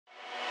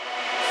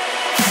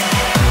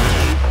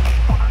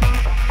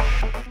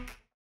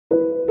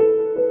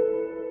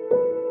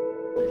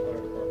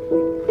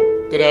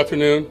Good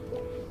afternoon.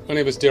 My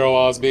name is Daryl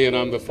Osby, and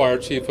I'm the fire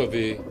chief of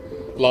the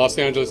Los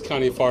Angeles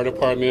County Fire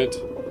Department.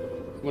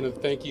 I want to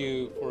thank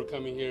you for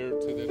coming here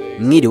to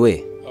today's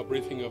Mwiriwe,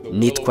 briefing of the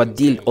nitwa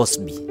Dil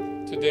Osby.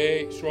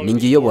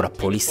 Ninjye uyobora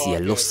polisi ya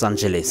Los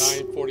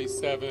Angeles.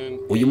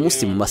 Uyu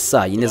munsi mu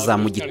masaa 4 za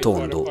mu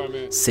gitondo,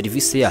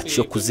 serivisi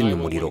yacu yo kuzimya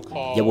umuriro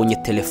yabonye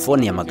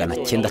telefone ya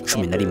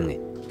 911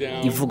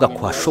 ivuga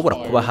ko hashobora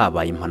kuba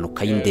habaye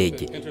impanuka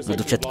y'indege mu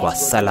duce twa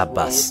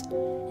Salabas.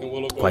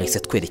 Twahise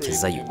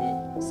twerekezayo.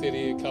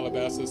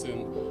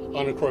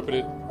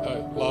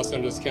 Los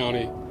Angeles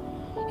County.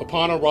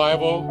 Upon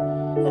arrival,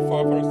 our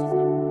firefighters.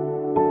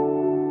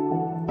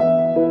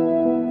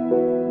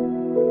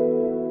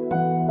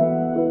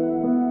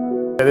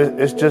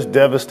 It's just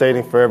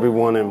devastating for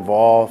everyone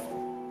involved.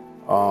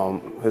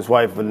 His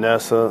wife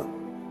Vanessa,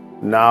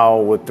 now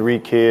with 3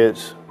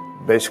 kids,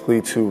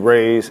 basically to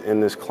raise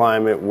in this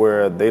climate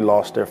where they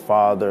lost their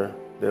father,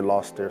 they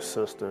lost their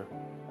sister.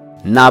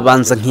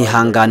 Nabanza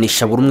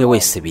nkihanganisha buri umwe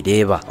wese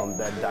bireba.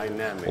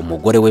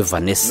 Umugore we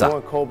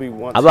Vanessa,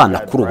 abana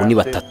kuri ubu ni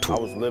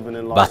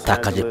 3,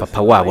 batakaje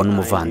papa wabo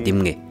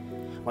n'umuvandimwe.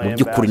 Mu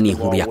by'ukuri ni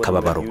inkuru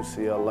y'akababaro.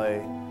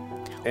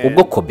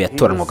 Ubwo Kobe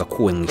yatoranwaga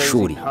kuwe mu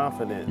ishuri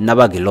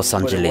nabaga Los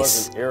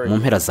Angeles mu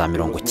mpera za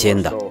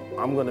 90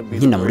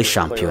 nkina muri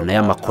shampiyona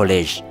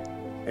y'amakoleje.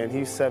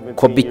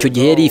 Kobe icyo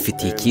gihe yari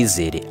yifitiye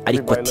icyizere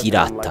ariko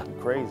atirata.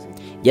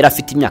 Yari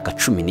afite imyaka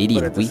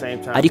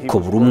 17 ariko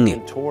buri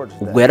umwe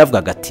ubwo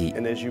yaravugaga ati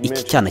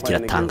iki cyana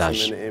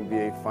kiratangaje.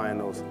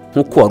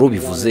 Nkuko wari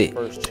ubivuze,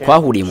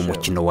 twahuriye mu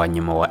mukino wa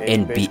nyuma wa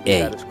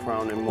NBA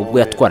ubwo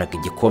yatwaraga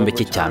igikombe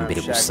cye cya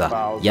mbere gusa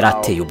yari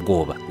ateye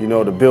ubwoba. You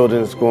know, the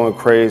building is going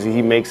crazy.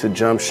 He makes a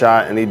jump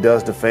shot and he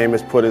does the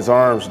famous put his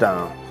arms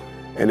down.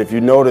 And if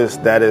you notice,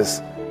 that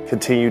is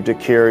continued to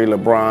carry.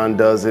 LeBron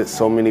does it.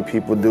 So many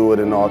people do it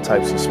in all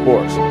types of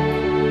sports.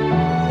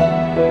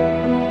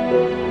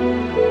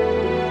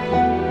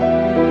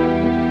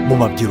 Mu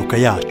mabyiruka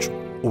yacu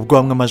ubwo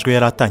bamwe amajwi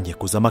yaratangiye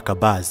kuzama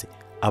akabazi,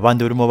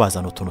 abandi barimo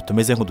bazana utuntu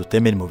tumeze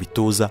nk'udutemeri mu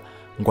bituza,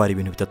 ngo hari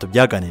ibintu bitatu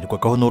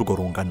byaganirwagaho n'urwo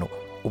rungano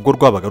ubwo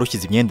rwabaga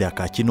rukiza imyenda ya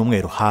kaki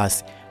n'umweru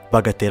hasi,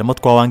 bagateramo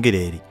twa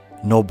wangereri,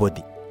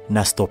 nobody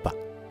na stopper.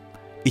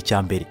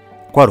 Icyambere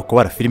kwari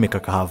ukubara filime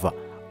kakahava,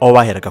 aho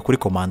baheraga kuri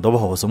komando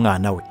bahoza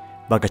umwana we,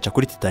 bagaca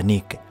kuri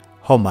Titanic,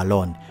 Home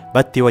Alone,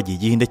 batiwagiye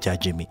igihinde cya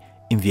Jimmy,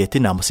 in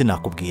Vietnam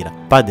sinakubwira,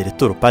 pas de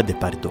retour pas de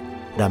pardon,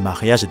 la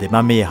mariage de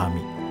ma meilleure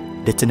amie,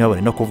 ndetse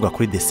ntibabone no kuvuga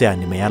kuri dessin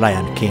anime ya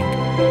Lion King.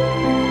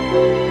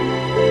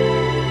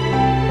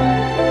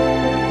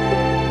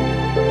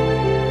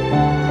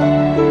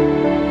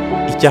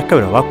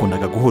 Icyakabiri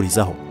bakundaga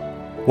guhurizaho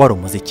wari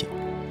umuziki.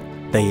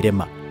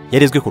 Dairema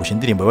yarizwe kurusha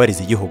indirimbo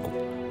yarize igihugu.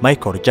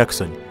 Michael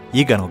Jackson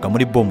yiganwaga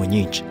muri bomu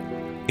nyinshi.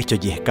 Icyo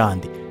gihe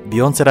kandi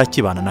Beyonce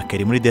arakibana na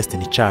Kelly muri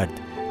Destiny Child,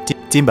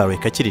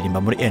 Timberlake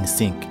akiririmba muri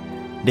NSYNC,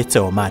 ndetse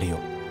Mario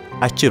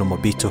akiri mu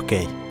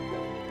B2K.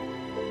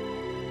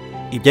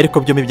 Ibyo ariko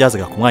byo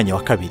mibyazaga ku mwanya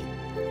wa kabiri,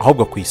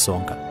 ahubwo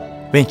kwisonga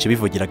benshi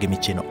bivugiraga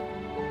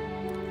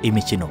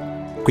imikino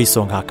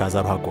kwisonga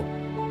hakaza ruhago.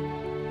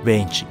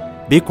 Benshi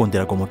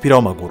bikundiraga umupira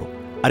w'amaguru,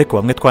 ariko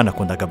bamwe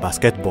twanakundaga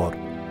basketball.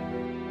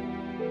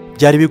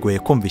 Byari bigoye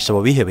kumvisha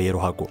abo bihebeye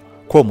ruhago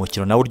ko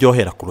umukino nawe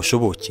uryohera kurusha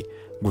ubuki,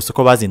 gusa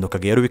ko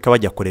bazindukaga yarubika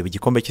bajya kureba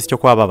igikombe cy'isi cyo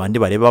kwa babandi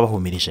bareba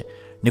bahumirije,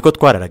 niko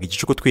twararaga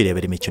igicuku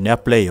twirebera imikino ya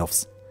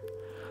playoffs.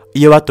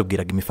 Iyo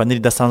batubwiraga imifanire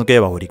idasanzwe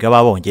y'abahuriga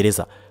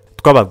b'Abongereza,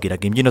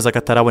 twababwiraga imbyino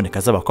z'akataraboneka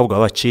z'abakobwa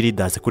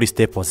b'abacheerleaders kuri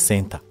Staples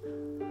Center.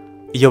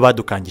 Iyo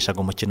badukangishaga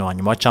umukino wa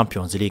nyuma wa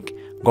Champions League,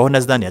 ngo aho na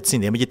Zidane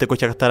yatsindiyemo igitego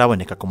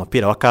cy'akataraboneka ku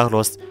mupira wa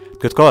Carlos,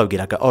 twe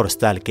twababwiraga All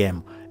Star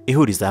Game,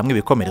 ihuriza hamwe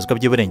ibikomerezwa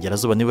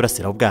by'Iburengerazuba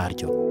n'Iburasirazuba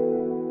bwaryo.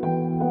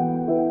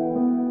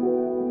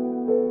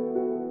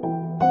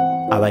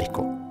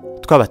 Abariko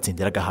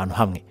twabatsindiraga ahantu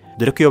hamwe,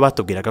 dore ko iyo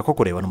batubwiraga ko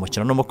kurebana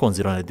umukino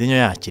n'umukunzi Ronaldinho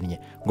yakinnye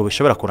ngo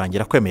bishobora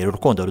kurangira kwemerera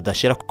urukundo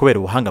rudashira kubera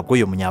ubuhanga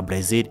bw'uyu munya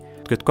Brazil,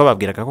 twe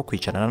twababwiraga ko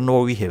kwicarana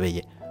n'uwo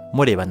wihebeye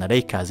murebana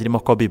Lakers irimo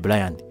Kobe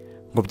Bryant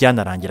ngo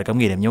byanarangiraga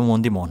mwiremye mu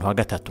ndi muntu wa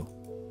gatatu.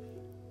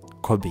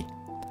 Kobe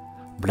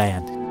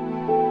Bryant.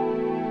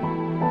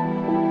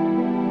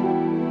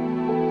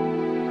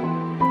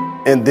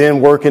 And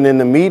then working in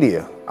the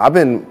media. I've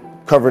been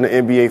covering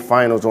the NBA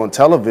finals on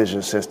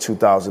television since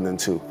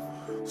 2002.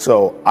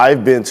 So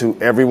I've been to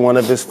every one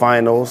of his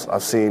finals.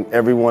 I've seen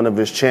every one of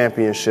his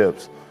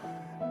championships.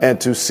 And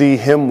to see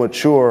him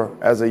mature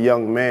as a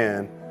young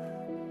man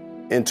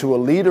into a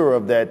leader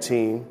of that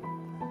team,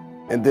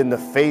 and then the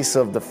face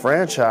of the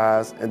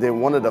franchise, and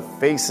then one of the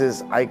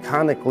faces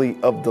iconically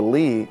of the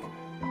league.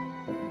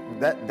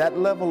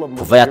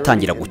 Kuva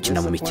yatangira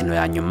gukina mu mikino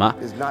ya nyuma,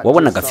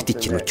 wabonaga afite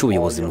ikintu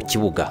cy'ubuyobozi mu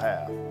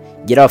kibuga.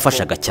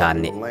 Yarabafashaga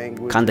cyane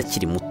kandi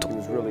akiri muto.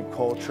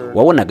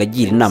 Wabonaga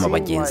agira inama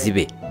bagenzi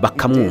be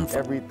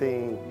bakamwumva.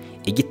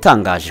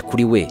 Igitangaje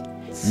kuri we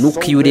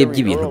nuko iyo urebye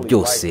ibintu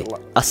byose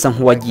asa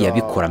nk'uwagiye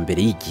abikora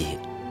mbere y'igihe.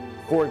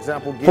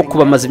 Nko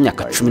kuba amaze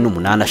imyaka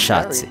 18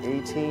 ashatse,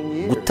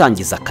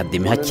 gutangiza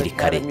akademi hakiri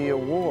kare,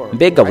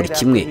 mbega buri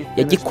kimwe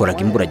yagikoraga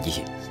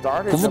imburagihe.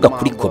 Kuvuga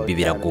kuri Kobe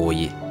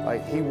biragoye,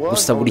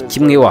 gusa buri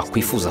kimwe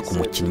wakwifuza ku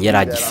mukinnyi yari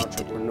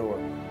agifite.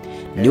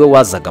 Niwe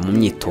wazaga mu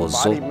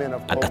myitozo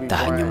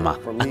agataha nyuma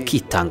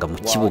akitanga mu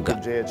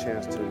kibuga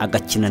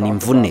agakinana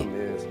imvune,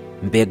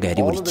 mbega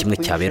yari buri kimwe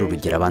cyabera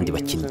urugero abandi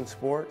bakinnyi.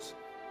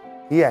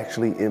 He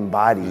actually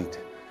embodied,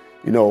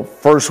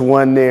 first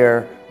one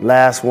there,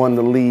 last one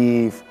to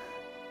leave,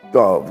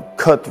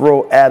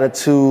 cutthroat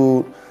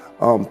attitude,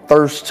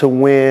 thirst to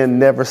win,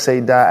 never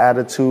say die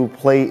attitude,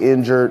 play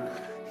injured.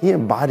 He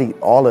embodied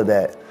all of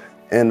that,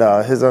 and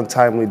his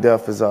untimely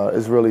death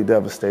is really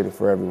devastating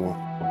for everyone.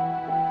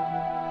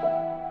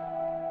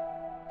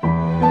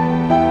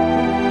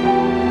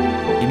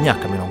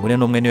 Imyaka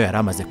 41 niyo yari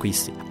amaze ku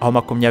isi, aho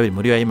 20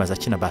 muri yo yayimaze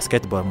akina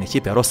basketball mu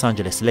ikipe ya Los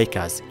Angeles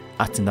Lakers,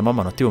 atsindamo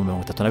amanota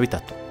 33.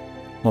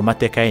 Mu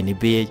mateka ya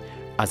NBA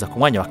aza ku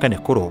mwanya wa 4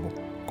 kuri ubu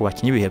ku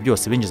bakinnyi ibihe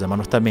byose binjiza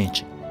amanota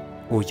menshi.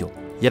 Uyu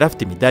yari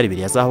afite imidari 2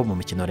 ya zahabu mu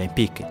mikino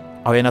Olympique,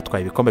 aho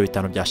yanatwaye ibikombe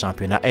 5 bya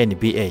shampiyona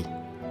NBA.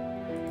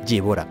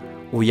 Byibura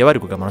ubu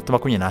yabarirwaga amanota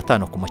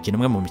 25 ku mukino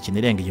umwe mu mikino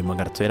irenga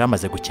 100 yari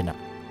amaze gukina.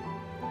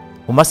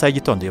 Mu masaha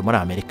y'igitondo yo muri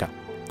Amerika,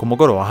 ku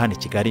mugoroba wa hano i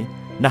Kigali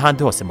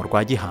n'ahandi hose mu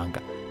Rwagihanga,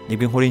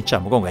 nibwo inkuru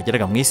y'incamugongo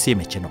yageraga mu isi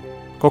y'imikino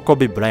ko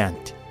Kobe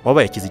Bryant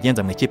wabaye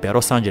kizigenza mu ikipe ya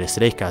Los Angeles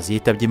Lakers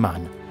yitabye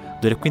Imana,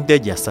 dore ko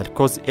indege ya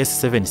Sarkozy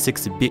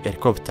S-76B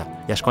helicopter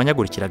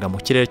yashwanyagurikiraga mu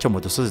kirere cyo mu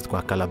dusozi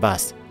twa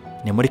Calabasas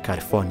ni muri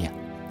California.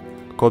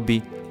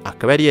 Kobe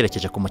akaba yari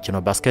yerekeje ku mukino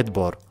wa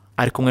basketball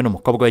ari kumwe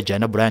n'umukobwa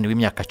we Bryant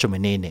w'imyaka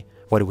 14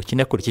 wari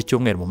bukine kuri iki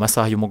cyumweru mu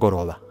masaha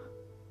y'umugoroba.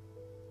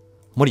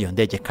 Muri iyo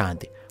ndege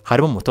kandi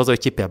harimo umutoza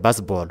w'ikipe ya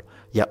basketball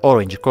ya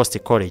Orange Coast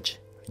College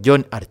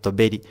John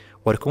Artoberi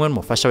wari kumwe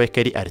n'umufasha we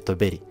Kelly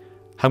Artoberi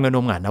hamwe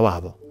n'umwana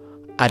wabo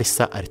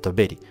Arisa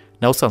Artoberi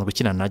nawe usanzwe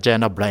ukina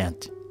na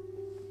Bryant.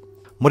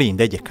 Muri iyi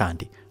ndege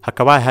kandi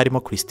hakaba harimo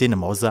Christine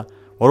Moza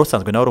wari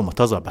usanzwe nawe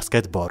umutoza wa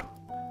basketball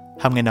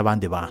hamwe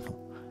n'abandi bantu,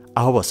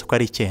 aho bose ko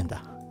ari 9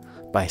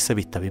 bahise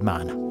bitaba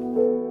Imana.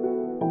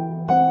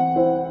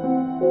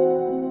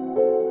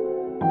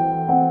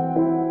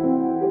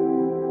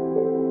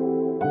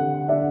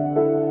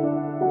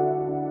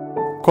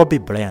 Kobe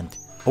Bryant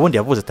ubundi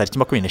yavuze tariki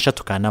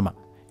 23 Kanama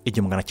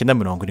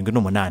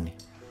 1978.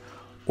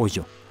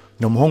 Uyu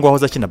ni umuhungu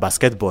wahoze akina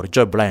basketball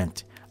Joe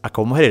Bryant,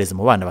 akaba umuhererezi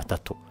mu bana 3,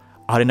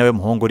 aho ari nawe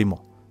muhungu urimo.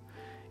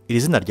 Iri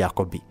zina rya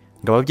Kobe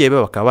ngo ababyeyi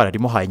be bakaba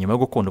bararimuhaye nyuma yo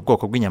gukunda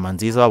ubwoko bw'inyama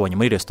nziza babonye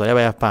muri restaurant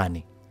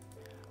y'Abayapani.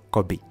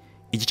 Kobe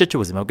igice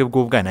cy'ubuzima bwe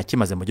bw'ubwana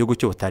yakimaze mu gihugu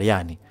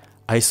cy'Ubutaliyani,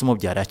 ahise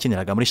umubyara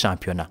yakiniraga muri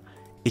shampiyona,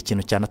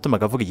 ikintu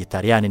cyanatumaga avuga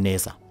Igitaliyani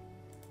neza.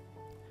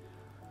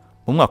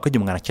 Mu mwaka wa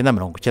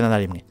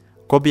 1991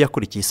 Kobe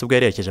yakurikiye isi ubwo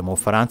yarerekeje mu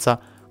Bufaransa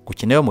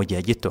gukina yo mu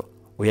gihe gito.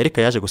 Uyu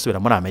ariko yaje gusubira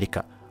muri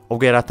Amerika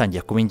ubwo yari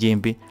atangiye kuba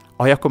ingimbi,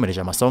 aho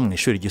yakomereje amasomo mu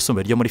ishuri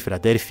ryisumbuye ryo muri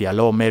Philadelphia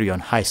Low Marion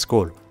High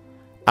School.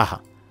 Aha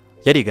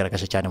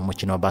yarigaragaje cyane mu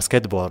mukino wa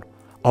basketball,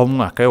 aho mu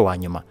mwaka we wa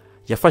nyuma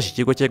yafashe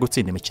ikigo cyo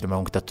gutsinda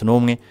imikino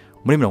 31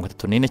 muri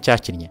 34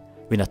 cyakinnye,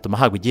 binatuma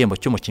hagwa igihembo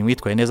cy'umukinnyi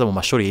witwaye neza mu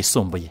mashuri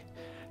yisumbuye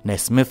na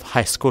Smith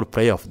High School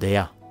Player of the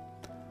Year.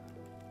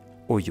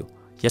 Uyu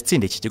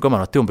yatsindiye iki kigo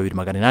amanota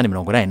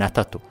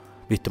 2883,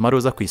 bituma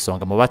ruza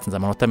kwisonga mu batsinze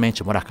amanota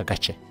menshi muri aka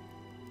gace.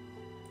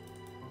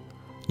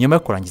 Nyuma yo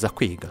kurangiza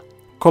kwiga,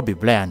 Kobe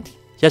Bryant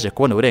yaje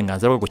kubona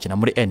uburenganzira bwo gukina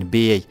muri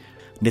NBA,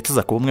 ndetse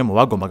aza kuba umwe mu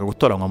bagombaga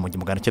gutoranywa mu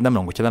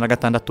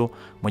 1996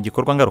 mu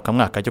gikorwa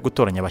ngarukamwaka cyo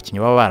gutoranya abakinnyi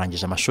baba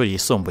barangije amashuri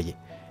yisumbuye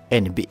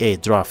NBA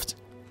Draft.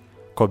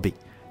 Kobe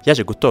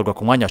yaje gutorwa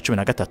ku mwanya wa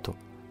 13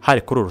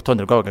 hari kuri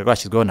urutonde rw'abaga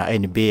rwashyizweho na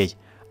NBA,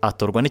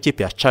 atorwa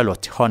n'ikipe ya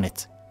Charlotte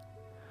Hornets.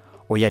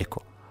 Uyu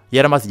ariko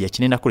yaramaze igihe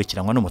kinini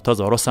akurikiranwa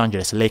n'umutoza wa Los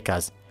Angeles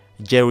Lakers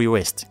Jerry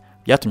West,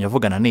 byatumye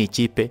avugana n'iyi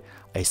kipe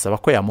ayisaba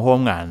ko yamuha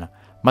umwana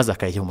maze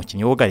akayiha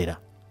umukinnyi wugarira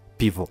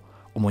pivot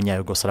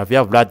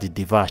umunya-Yugoslavia Vlad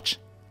Divac.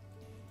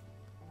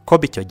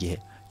 Kobe icyo gihe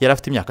yari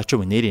afite imyaka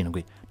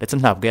 17 ndetse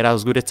ntabwo yari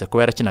azwi uretse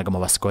kuba yarakinaga mu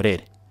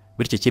baskorere,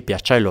 bityo ikipe ya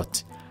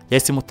Charlotte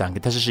yahise imutanga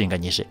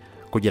itajijinganyije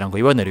kugira ngo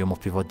yibonere uyu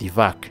mupivot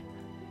Divac.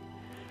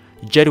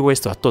 Jerry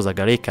West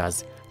watozaga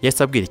Lakers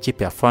yahise abwira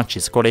ikipe ya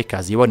franchise ko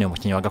Lakers yiboneye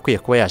umukinnyi wagakwiye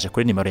kuba yaje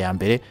kuri nimero ya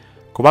mbere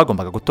ko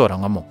bagombaga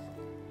gutoranywamo.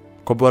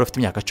 Kobe wari ufite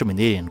imyaka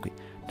 17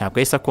 ntabwo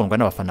yahise akundwa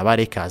n'abafana ba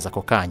Lakers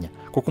ako kanya,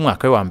 kuko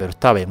umwaka we wa mbere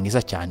utabaye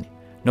mwiza cyane,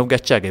 nubwo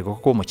yacagego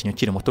ko umukinnyi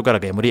ukiri muto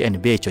ugaragaye muri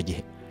NBA icyo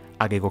gihe,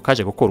 agego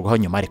kaje gukurwaho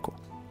nyuma. Ariko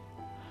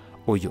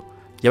uyu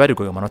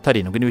yabarirwaga amanota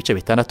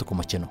 7.6 ku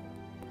mukino.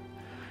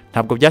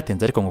 Ntabwo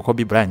byatenze ariko ngo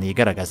Kobe Bryant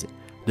yigaragaze,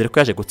 dore ko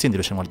yaje gutsindira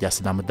irushanwa rya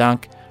Slam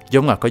Dunk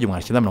ryo mu mwaka wa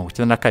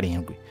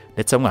 1997,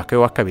 ndetse mu mwaka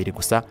we wa kabiri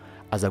gusa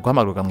aza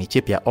guhamagarwa mu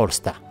ikipe ya All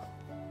Star.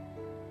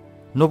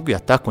 Nubwo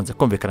yatakunze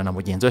kumvikana na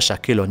mugenzi we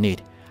Shaquille O'Neal,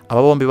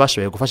 aba bombi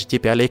bashoboye gufasha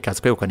ikipe ya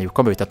Lakers kwegukana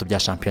ibikombe 3 bya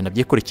shampiyona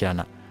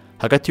byikurikirana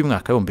hagati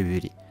y'umwaka wa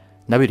 2000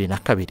 na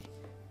 2002.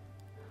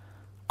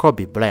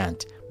 Kobe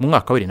Bryant mu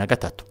mwaka wa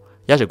 2003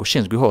 yaje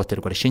gushinjwa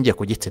ihohoterwa rishingiye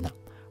ku gitsina,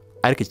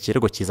 ariko iki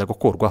kirego kiza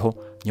gukurwaho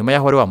nyuma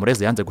y'aho wa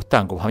mureze yanze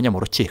gutanga ubuhamya mu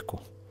rukiko.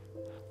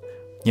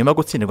 Nyuma yo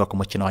gutsindirwa ku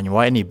mukino wa nyuma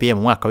wa NBA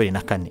mu mwaka wa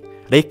 2004,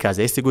 Lakers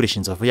yahise igurisha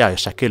inzovu yayo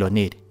Shaquille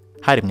O'Neal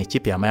hari mu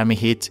ikipe ya Miami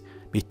Heat,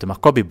 bituma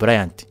Kobe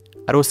Bryant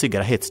ari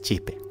usigara ahetse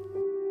ikipe.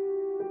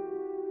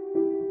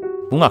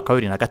 mu mwaka wa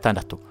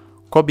 2006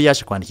 Kobe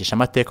yaje kwandikisha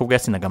amateka ubwo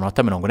yatsindaga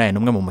amanota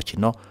 81 mu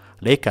mukino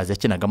Lakers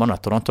yakinagamo na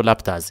Toronto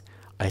Raptors,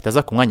 ahita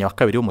aza ku mwanya wa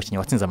kabiri w'umukinnyi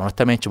watsinze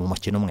amanota menshi mu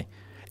mukino umwe,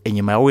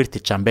 inyuma ya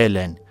Wilt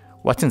Chamberlain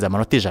watsinze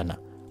amanota 100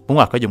 mu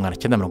mwaka wa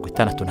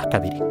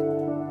 1962.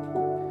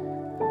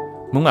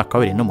 Mu mwaka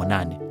wa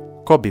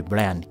 2008 Kobe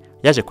Bryant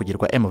yaje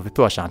kugirwa MVP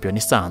wa shampiyona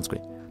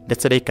isanzwe,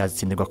 ndetse Lakers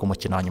itsindirwa ku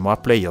mukino wa nyuma wa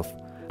playoff,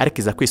 ariko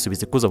iza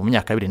kwisubiza ikuzo mu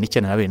myaka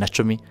 2009 na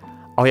 2010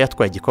 aho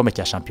yatwaye igikombe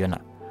cya shampiyona,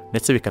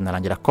 ndetse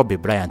bikanarangira Kobe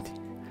Bryant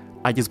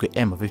agizwe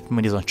MVP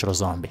muri izo nshuro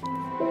zombi.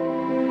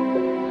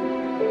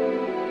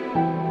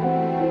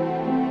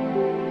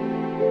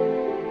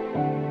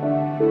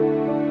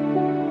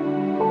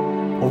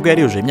 Ubwo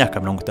yari yuje imyaka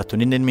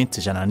 34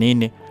 n'iminsi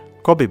 104,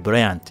 Kobe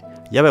Bryant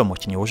yabaye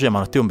umukinnyi wuje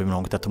amanota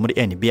 30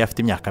 muri NBA afite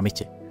imyaka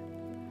mike.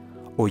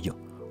 Uyu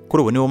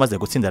kuri ubu niwe umaze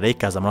gutsinda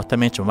Lakers amanota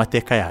menshi mu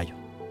mateka yayo.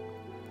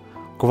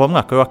 Kuva mu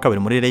mwaka wa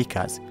kabiri muri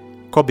Lakers,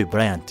 Kobe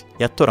Bryant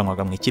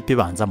yatoranywaga mu ikipe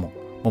ibanzamo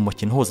mu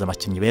mukino uhuza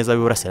abakinnyi beza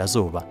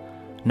b'Iburasirazuba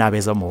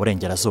n'abeza mu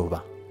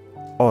Burengerazuba,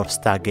 All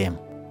Star Game.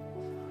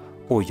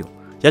 Uyu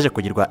yaje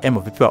kugirwa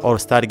MVP wa All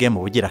Star Game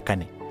ubugira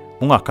kane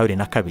mu mwaka wa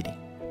 2002,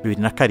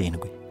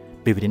 2007,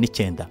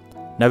 2009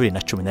 na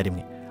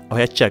 2011, aho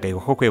yaciye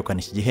ko kwegukana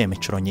iki gihembo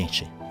inshuro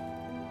nyinshi.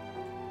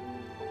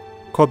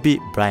 Kobe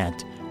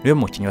Bryant niwe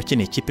mukinnyi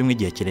wakiniye ikipe imwe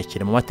igihe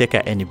kirekire mu mateka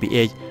ya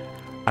NBA,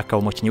 akaba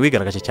umukinnyi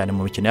wigaragaje cyane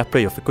mu mikino ya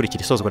playoff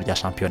ikurikira isozwa rya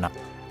shampiyona,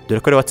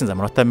 dore ko watsinze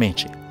amanota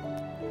menshi.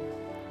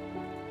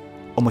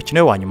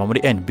 Umukino wa nyuma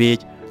muri NBA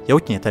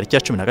yawukinnye tariki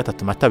ya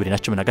 13 Mata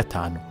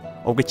 2015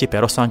 ubwo ikipe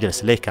ya Los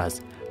Angeles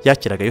Lakers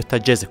yakiraga Utah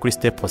Jazz kuri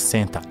Staples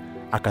Center,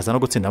 akaza no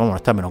gutsinda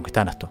amanota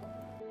 60.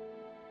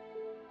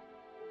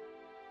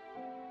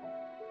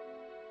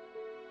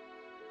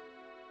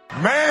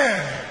 Man,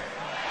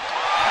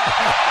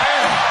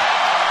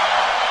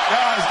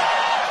 guys,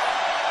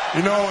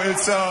 you know,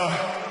 it's,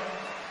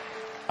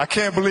 I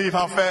can't believe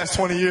how fast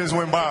 20 years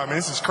went by. I mean,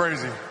 this is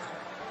crazy.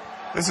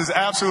 This is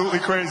absolutely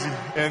crazy.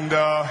 And,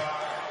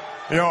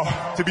 you know,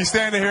 to be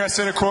standing here at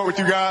center court with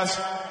you guys,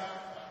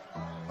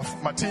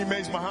 my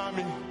teammates behind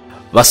me.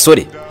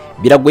 Basore,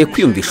 biragoye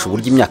kwiyumvisha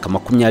uburyo imyaka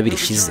 20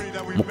 ishize,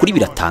 mukuri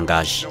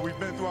biratangaje.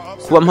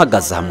 Kuba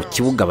mpagaze aha mu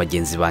kibuga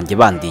bagenzi banjye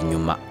bandi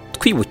inyuma,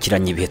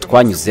 twibukiranye ibihe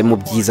twanyuzemo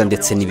byiza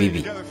ndetse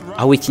n'ibibi,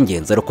 aho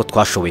icy'ingenzi ari uko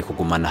twashoboye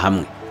kugumana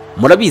hamwe.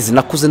 Murabizi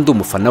nakuze ndi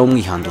umufana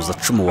w'umwihanduza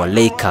cumu wa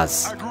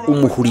Lakers,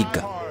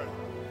 umuhuriga.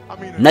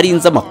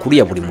 Narinze amakuru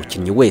ya buri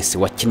mukinnyi wese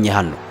wakinnye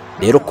hano,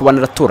 rero kuba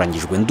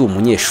naratoranyijwe ndi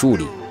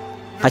umunyeshuri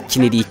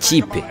nkakinira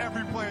ikipe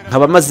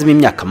nkaba mazimo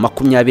imyaka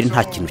 20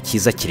 nta kintu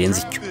cyiza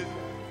kirenze icyo.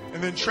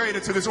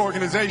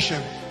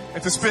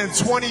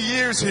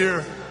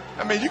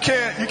 I mean, you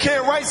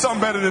can't write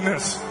something better than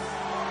this.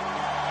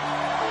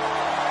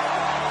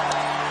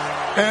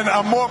 And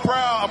I'm more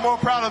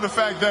proud of the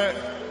fact that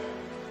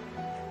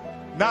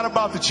not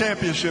about the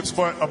championships,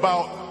 but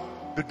about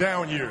the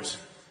down years.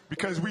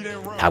 Because we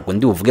didn't run. Ntabwo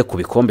ndi uvuge ku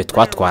bikombe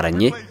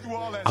twatwaranye,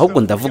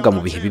 ahubwo ndavuga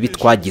mu bihe bibi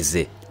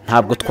twagize,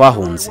 ntabwo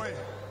twahunze.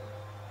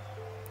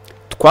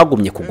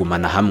 Twagumye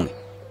kugumana hamwe.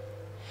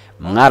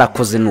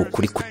 Mwarakoze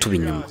n'ukuri kutuba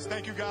inyuma,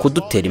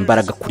 kudutera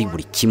imbaraga kuri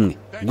buri kimwe.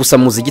 Gusa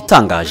muzi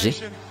gitangaje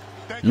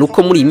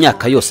nuko muri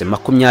imyaka yose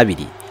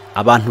 20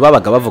 abantu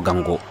babaga bavuga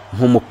ngo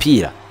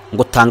nk'umupira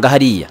ngo tanga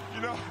hariya,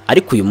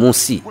 ariko uyu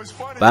munsi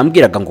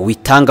bambwiraga ngo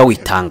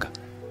witanga.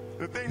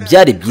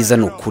 Byari byiza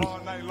n'ukuri,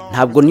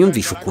 ntabwo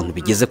niyumvisha ukuntu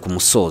bigeze ku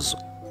musozo.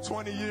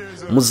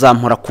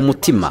 Muzampora ku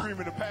mutima,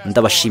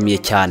 ndabashimiye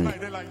cyane.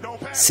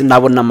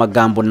 Sinabona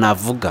amagambo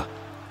navuga,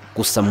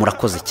 gusa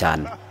murakoze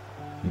cyane.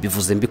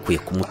 Mbivuze mbikuye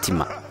ku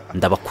mutima,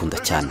 ndabakunda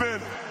cyane.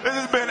 This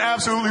has been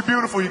absolutely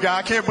beautiful, you guys.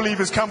 I can't believe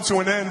it's come to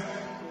an end.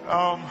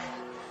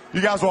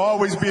 You guys will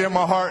always be in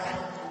my heart,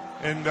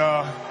 and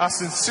I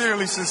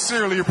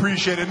sincerely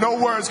appreciate it. No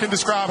words can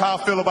describe how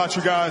I feel about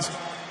you guys,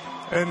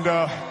 and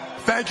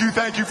thank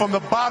you from the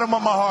bottom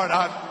of my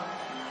heart.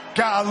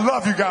 God, I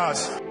love you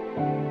guys.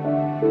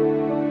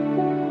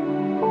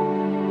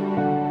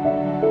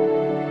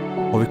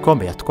 Mu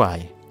bikombe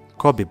yatwaye,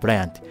 Kobe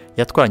Bryant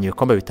yatwaranye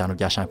ibikombe 5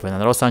 bya shampiyona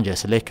na Los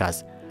Angeles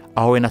Lakers,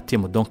 aho we na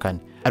Tim Duncan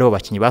aribo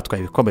bakinnyi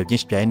batwaye ibikombe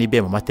byinshi bya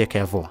NBA mu mateka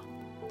ya vuba.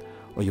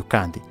 Uyu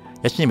kandi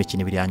yakinnye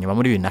imikino 2 ya nyuma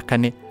muri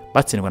 2004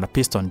 batsindwa na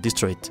Pistons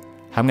Detroit,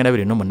 hamwe na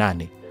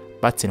 2008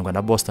 batsindwa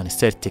na Boston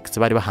Celtics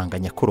bari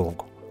bahanganye kuri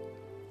ubwo.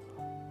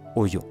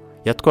 Uyu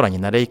yatwaranye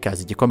na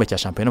Lakers igikombe cya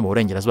shampiyona mu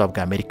Burengerazuba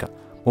bwa Amerika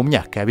mu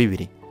myaka ya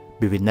 2000,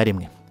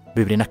 2001,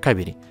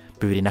 2002,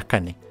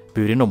 2004,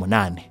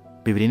 2008,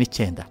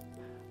 2009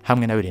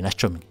 hamwe na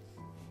 2010.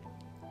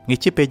 Mu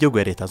ikipe y'igihugu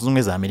ya Leta Zunze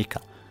Ubumwe za Amerika,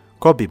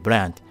 Kobe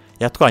Bryant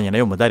yatwaranye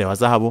nayo umudari wa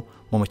zahabu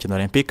mu mukino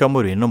Olympique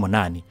muri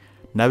 2008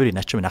 na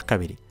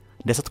 2012,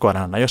 ndetse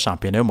atwarana nayo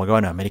shampiyona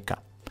y'umugabane wa Amerika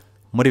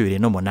muri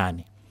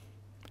 2008.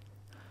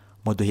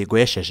 Mu duhigo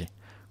yesheje,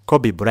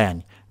 Kobe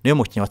Bryant niwe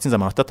mukinnyi watsinze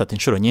amanota 3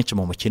 inshuro nyinshi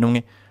mu mukino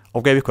umwe,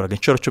 ubwo yabikoraga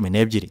inshuro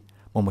 12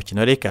 mu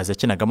mukino Lakers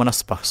yakinagamo na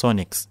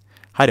Supersonics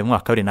hari mu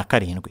mwaka wa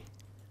 2007.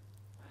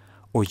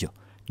 Uyu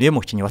niwe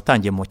mukinnyi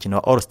watangiye mu mukino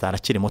wa All Star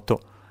akiri muto,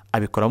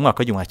 abikora mu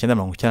mwaka wa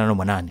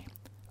 1998,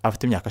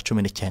 afite imyaka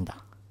 19.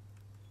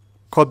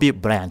 Kobe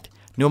Bryant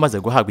niwe umaze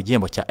guhabwa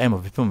igihembo cya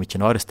MVP mu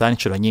mikino wa All-Star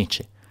inshuro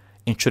nyinshi,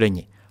 inshuro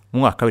enye mu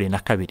mwaka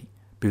 2002,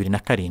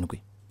 2007,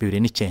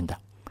 2009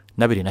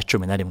 na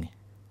 2011.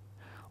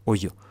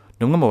 Uyu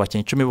ni umwe mu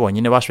bakinnyi 10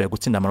 bonyine bashoboye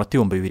gutsinda amanota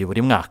 2,000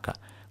 buri mwaka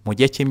mu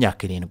gihe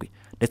cy'imyaka 7,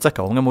 ndetse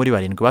akaba umwe muri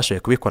 7 bashoboye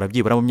kubikora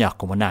byibura mu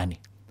myaka 8.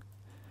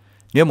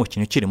 Niwe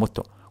mukinnyi ukiri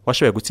muto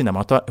washoboye gutsinda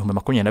amanota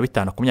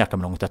 25,000 ku myaka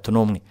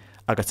 31,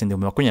 agatsinda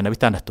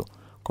 26,000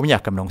 ku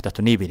myaka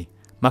 32,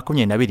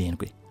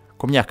 27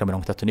 ku myaka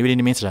 32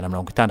 n'iminsi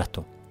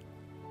 160.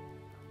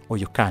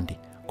 Uyu kandi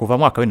kuva mu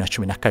mwaka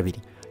 2012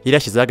 yari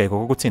yashyizeho agahigo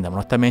ko gutsinda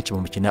amanota menshi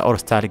mu mikino ya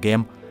All-Star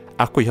Game,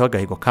 akuyeho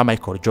agahigo ka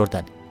Michael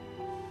Jordan.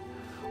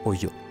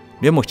 Uyu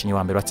niwe mukinnyi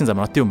wa mbere watsinze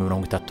amanota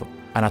 30,000,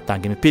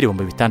 anatanga imipira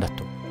 6,000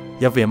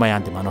 yavuyemo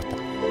ayandi manota.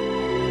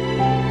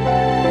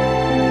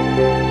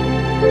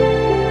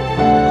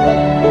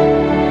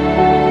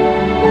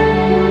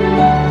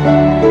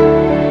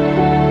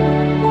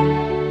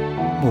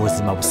 Mu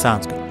buzima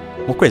busanzwe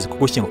mu kwezi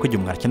k'Ugushyingo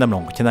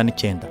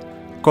k'1999,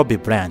 Kobe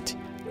Bryant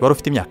wari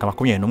ufite imyaka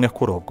 21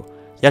 kuri ubwo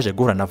yaje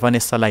guhura na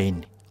Vanessa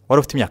Lane wari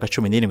ufite imyaka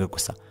 17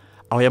 gusa,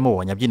 aho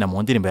yamubonye abyina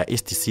mu ndirimbo ya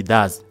East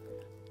Seas.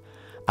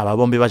 Aba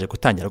bombi baje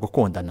gutangira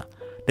gukundana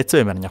ndetse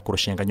bemeranya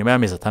kurushinga nyuma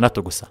y'amezi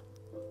 6 gusa.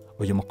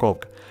 Uyu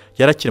mukobwa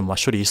yarakiri mu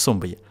mashuri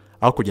yisumbuye,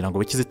 aho kugira ngo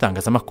bikize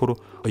itangazamakuru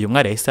uyu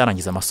mwari yahise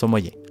arangiza amasomo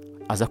ye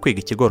aza kwiga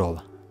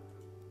ikigoroba.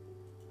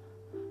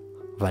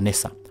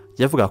 Vanessa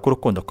yavuga ko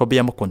urukundo Kobe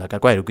yamukundaga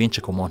rwari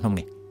rwinshi ku muntu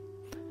umwe.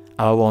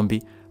 Aba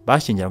bombi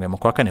bashyingiranywe mu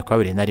kwa 4 kwa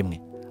 2001,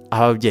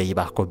 aho ababyeyi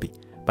ba Kobe,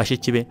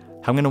 bashiki be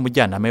hamwe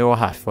n'umujyanama we wa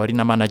hafi wari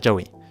na manager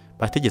we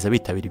bategeze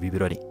bitabira ibi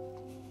birori.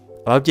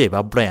 Ababyeyi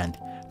ba Bryant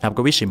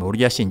ntabwo bishimiye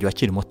uburyo yashyingiwe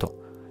akiri muto,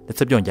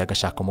 ndetse byongeye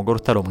agashaka umugore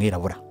utari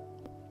umwirabura.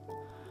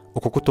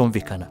 Uko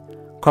kutumvikana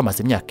ko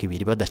amaze imyaka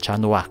 2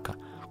 badacana uwaka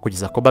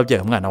kugeza Kobe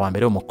abyaye umwana wa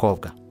mbere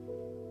w'umukobwa.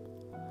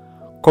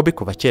 Kobe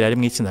kuva kera ari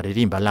mu itsinda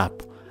ririmba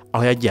rap,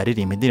 aho yagiye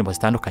aririmba indirimbo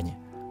zitandukanye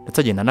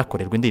ndetse agenda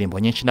anakorerwa indirimbo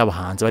nyinshi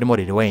n'abahanzi barimo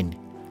Lil Wayne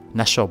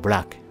na Show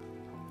Black.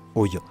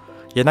 Uyu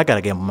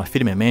yanagaragaye mu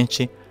mafilime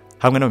menshi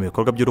hamwe no mu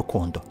bikorwa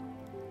by'urukundo.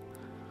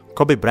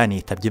 Kobe Bryant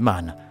yitabye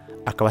Imana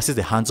akaba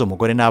asize hanze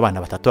umugore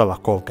n'abana 3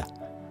 b'abakobwa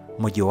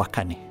mu gihe wa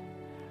 4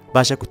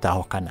 baje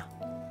gutahukana.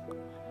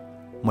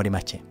 Muri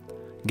make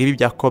ngibi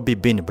bya Kobe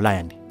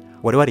Bryant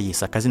wari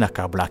wariyise akazina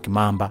ka Black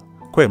Mamba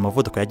kubera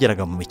umuvuduko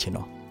yageraga mu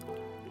mikino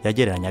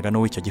yagereranyaga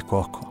n'uw'icyo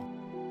gikoko.